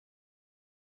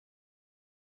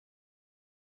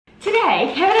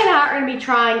Today, Kevin and I are going to be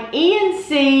trying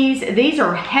ENC's. These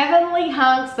are Heavenly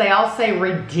Hunks. They all say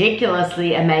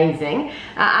ridiculously amazing.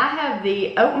 I have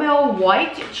the oatmeal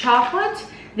white chocolate,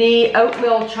 the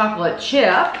oatmeal chocolate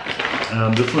chip.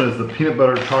 This one is the peanut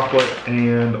butter chocolate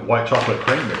and white chocolate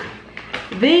cranberry.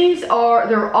 These are,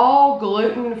 they're all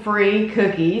gluten-free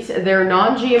cookies. They're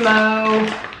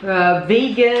non-GMO,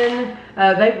 vegan.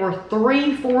 They were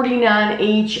 $3.49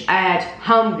 each at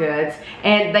Home Goods,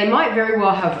 and they might very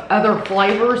well have other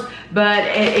flavors, but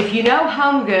if you know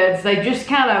Home Goods, they just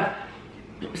kind of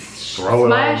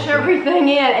smash everything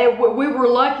in. And we were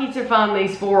lucky to find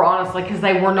these four, honestly, because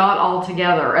they were not all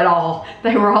together at all.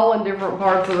 They were all in different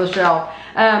parts of the shelf.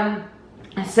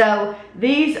 So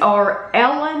these are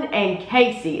Ellen and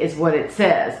Casey is what it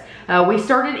says. We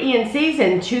started ENC's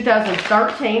in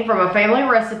 2013 from a family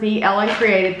recipe Ellen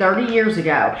created 30 years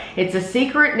ago. It's a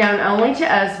secret known only to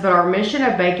us, but our mission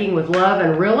of baking with love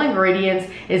and real ingredients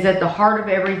is at the heart of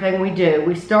everything we do.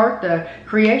 We start the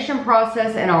creation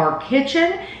process in our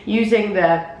kitchen using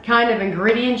the kind of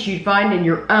ingredients you'd find in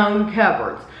your own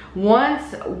cupboards.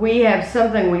 Once we have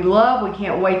something we love, we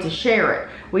can't wait to share it.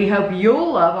 We hope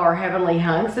you'll love our Heavenly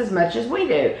Hunks as much as we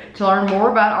do. To learn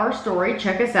more about our story,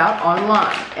 check us out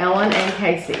online, Ellen and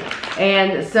Casey.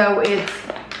 And so it's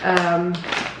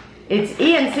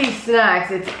ENC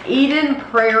Snacks. It's Eden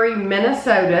Prairie,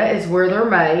 Minnesota is where they're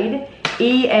made.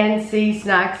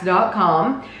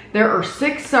 ENCsnacks.com. There are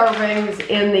 6 servings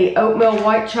in the oatmeal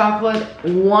white chocolate.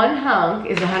 1 hunk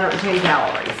is 110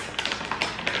 calories.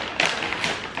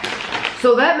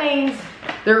 So that means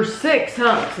there's 6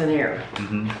 hunks in here.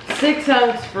 6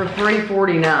 hunks for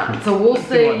 $3.49. So we'll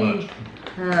see.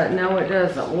 No, it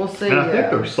doesn't. We'll see. And I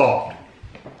think they're soft,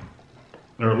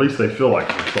 or at least they feel like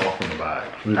they're soft in the bag.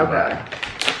 Okay.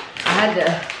 I had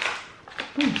to.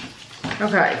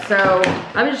 Okay, so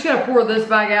I'm just gonna pour this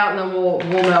bag out, and then we'll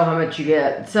know how much you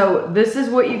get. So this is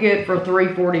what you get for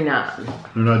 $3.49.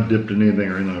 They're not dipped in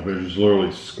anything or anything. They're just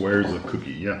literally squares of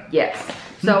cookie. Yeah. Yes.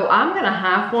 So I'm gonna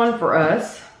half one for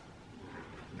us.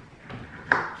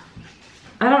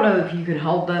 I don't know if you can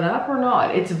hold that up or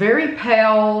not. It's very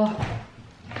pale.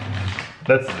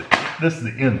 This is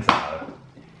the inside,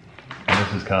 and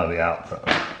this is kind of the outside.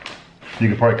 You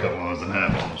could probably cut one of those in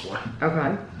half, honestly.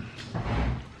 Okay.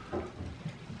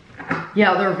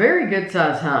 Yeah, they're very good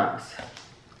size hunks.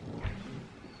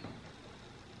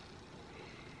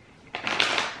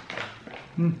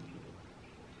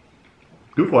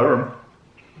 Good flavor.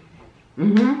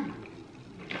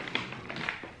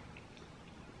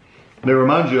 They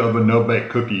remind you of a no-bake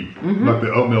cookie, like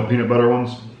the oatmeal peanut butter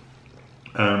ones.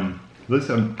 This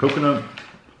have coconut.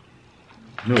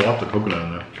 There's lots of coconut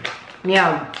in there.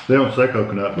 Yeah. They don't say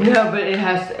coconut. But no, but it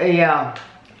has, yeah.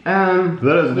 that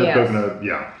doesn't have coconut,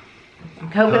 yeah.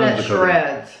 Coconut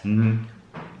shreds.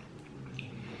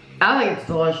 I think it's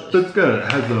delicious. It's good.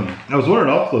 It has I was wondering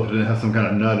also if it has some kind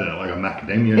of nut in it, like a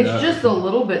macadamia nut. It's just a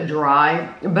little bit dry,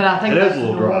 but I think that's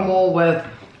normal with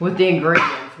the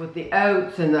ingredients, with the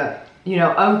oats and the, you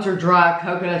know, oats are dry,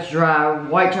 coconut's dry,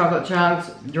 white chocolate chunks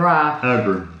dry. I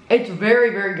agree. It's very,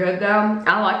 very good though.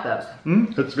 I like those.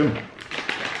 It's good.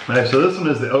 Okay, so this one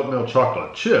is the oatmeal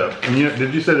chocolate chip. And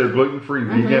did you say they're gluten-free,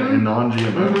 vegan, and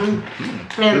non-GMO?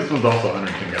 This one's also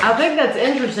 110 calories. I think that's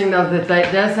interesting though that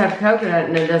it does have coconut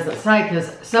and it doesn't say,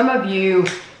 because some of you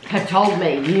have told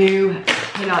me you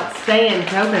cannot stand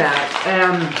coconut.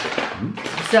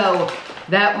 So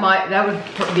that would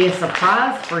be a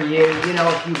surprise for you, you know,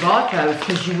 if you bought those,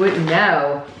 because you wouldn't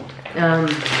know. And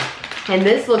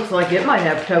this looks like it might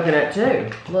have coconut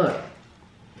too. Look.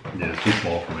 Yeah, it's too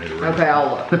small for me to read. Okay,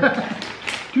 I'll look.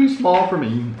 Too small for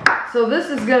me. So this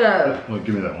is gonna... Well,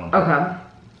 give me that one. Okay.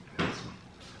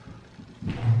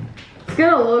 It's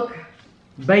gonna look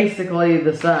basically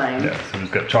the same. Yeah, so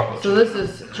it's got chocolate. So this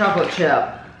is chocolate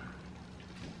chip.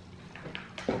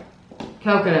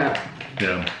 Coconut.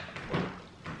 Yeah.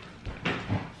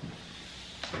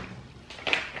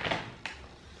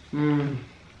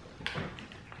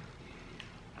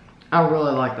 I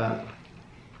really like that.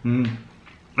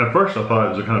 At first I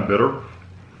thought it was kind of bitter,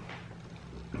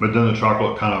 but then the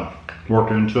chocolate kind of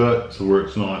worked into it, so where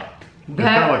it's not. It's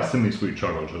kind of like semi-sweet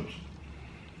chocolate chips.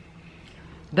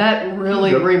 That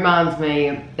really reminds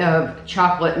me of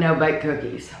chocolate no-bake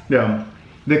cookies. Yeah,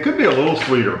 they could be a little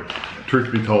sweeter,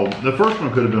 truth be told. The first one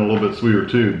could have been a little bit sweeter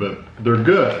too, but they're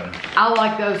good. I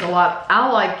like those a lot. I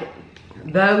like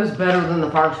those better than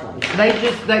the first ones.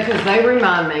 Because they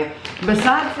remind me,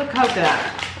 besides the coconut,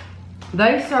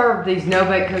 They serve these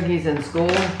no-bake cookies in school.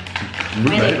 We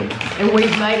made them. And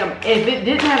we've made them. If it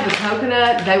didn't have the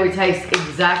coconut, they would taste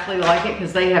exactly like it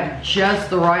because they have just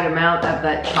the right amount of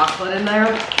that chocolate in there.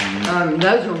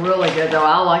 Those are really good though.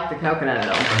 I like the coconut in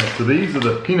them. Okay, so these are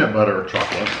the peanut butter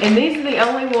chocolate. And these are the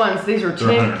only ones. These are 10.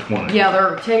 120. Yeah,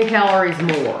 they're 10 calories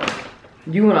more.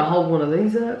 Do you want to hold one of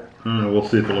these up? We'll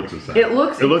see if it looks the same. It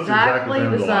looks exactly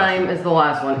the same as the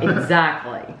last one.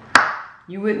 Exactly.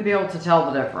 You wouldn't be able to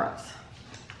tell the difference.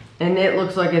 And it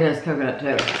looks like it has coconut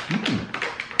too.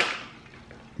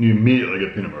 You immediately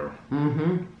get peanut butter.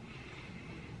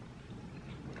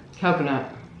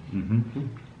 Coconut.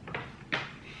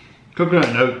 Coconut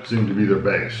and oat seem to be their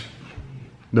base.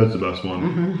 That's the best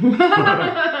one.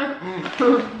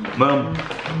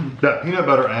 That peanut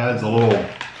butter adds a little,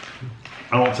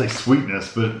 I don't want to say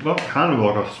sweetness, but well, kind of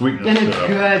like a sweetness. And it's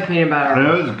good peanut butter. And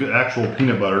it is good actual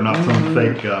peanut butter, not some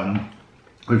fake,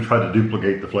 we've tried to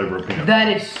duplicate the flavor of peanut butter. That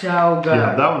is so good.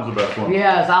 Yeah, that one's the best one.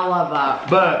 Yes, I love that.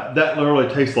 But that literally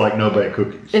tastes like no-bake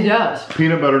cookies. It does.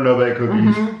 Peanut butter no-bake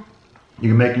cookies. You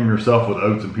can make them yourself with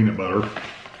oats and peanut butter.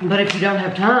 But if you don't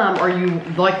have time or you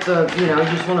like the,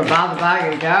 just want to buy the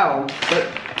bag and go, but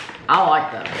I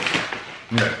like them.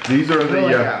 Yeah, these are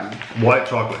Really the white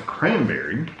chocolate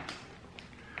cranberry.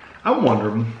 I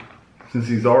wonder, since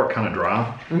these are kind of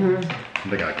dry, I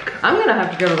think I'm going to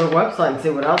have to go to their website and see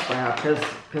what else they have because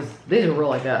these are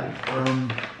really good. I'm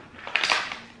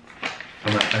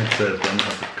not says, but I'm going to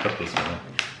have to cut this one.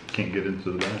 Can't get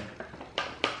into the bag.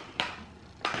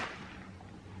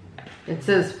 It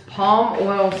says palm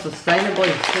oil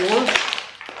sustainably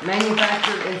sourced,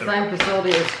 manufactured in same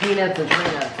facility as peanuts and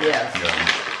tree nuts. Yes.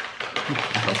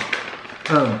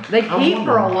 Yeah. They keep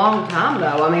for a long time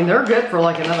though. I mean, they're good for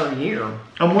like another year.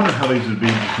 I'm wondering how these would be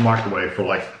just microwave for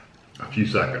like a few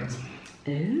seconds.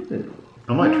 Ooh.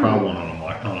 I might try one on them.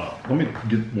 Let me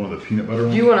get one of the peanut butter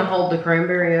ones. Do you want to hold the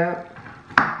cranberry up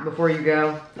before you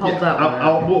go? Hold that one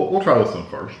up. We'll try this one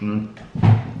first. And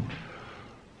then.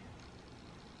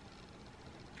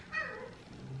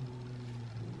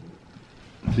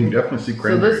 So you can definitely see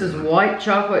cranberry. So this is white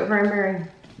chocolate cranberry?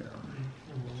 Yeah.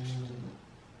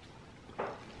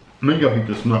 Maybe I'll heat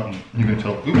this up and you can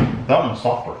tell. Ooh, that one's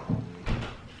softer.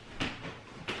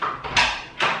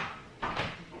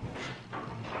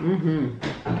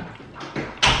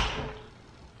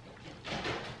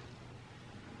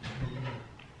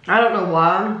 I don't know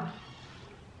why.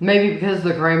 Maybe because of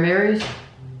the cranberries.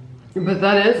 But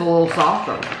that is a little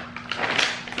softer.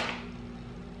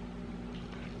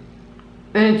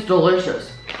 And it's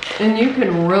delicious. And you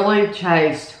can really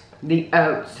taste the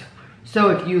oats. So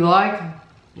if you like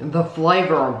the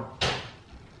flavor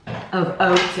of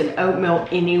oats and oatmeal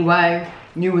anyway,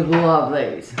 you would love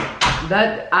these.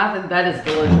 I think that is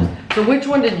delicious. So which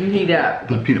one did you heat up?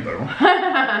 The peanut butter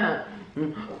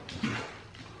one.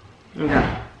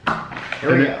 Okay.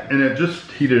 Here we go. And it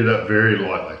just heated it up very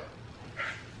lightly.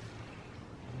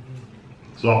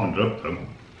 Softened it up though.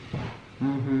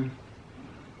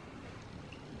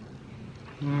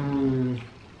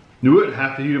 You wouldn't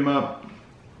have to heat them up,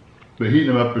 but heating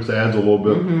them up just adds a little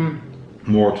bit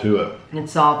more to it. It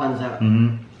softens it.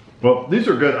 Well, these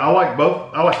are good. I like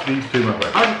both. I like these two, my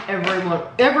favorite.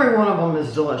 Every one of them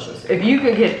is delicious. If you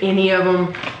can get any of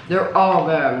them, they're all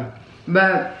good.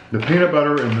 But the peanut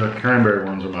butter and the cranberry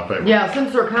ones are my favorite. Yeah,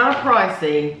 since they're kind of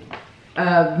pricey,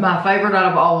 my favorite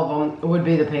out of all of them would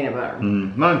be the peanut butter.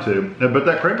 Mine too. But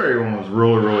that cranberry one was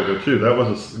really, really good too. That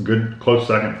was a good close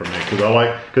second for me because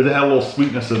because it had a little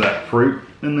sweetness of that fruit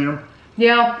in there.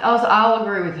 Yeah, I'll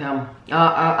agree with him.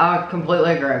 I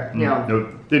completely agree. Yeah.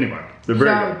 Anyway, they're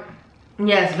very good.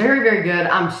 Yes, very, very good.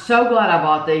 I'm so glad I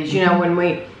bought these. You know, when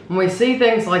we see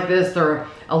things like this, they're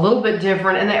a little bit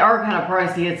different and they are kind of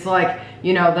pricey. It's like,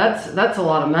 that's a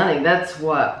lot of money. That's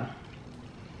what,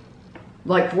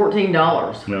 like $14.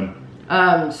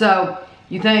 Yeah. So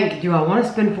you think, do I want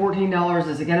to spend $14?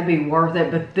 Is it going to be worth it?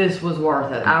 But this was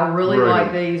worth it. I really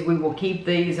like these. We will keep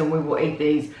these and we will eat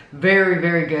these. Very,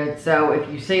 very good. So if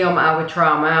you see them, I would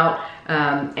try them out.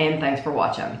 And thanks for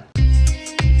watching.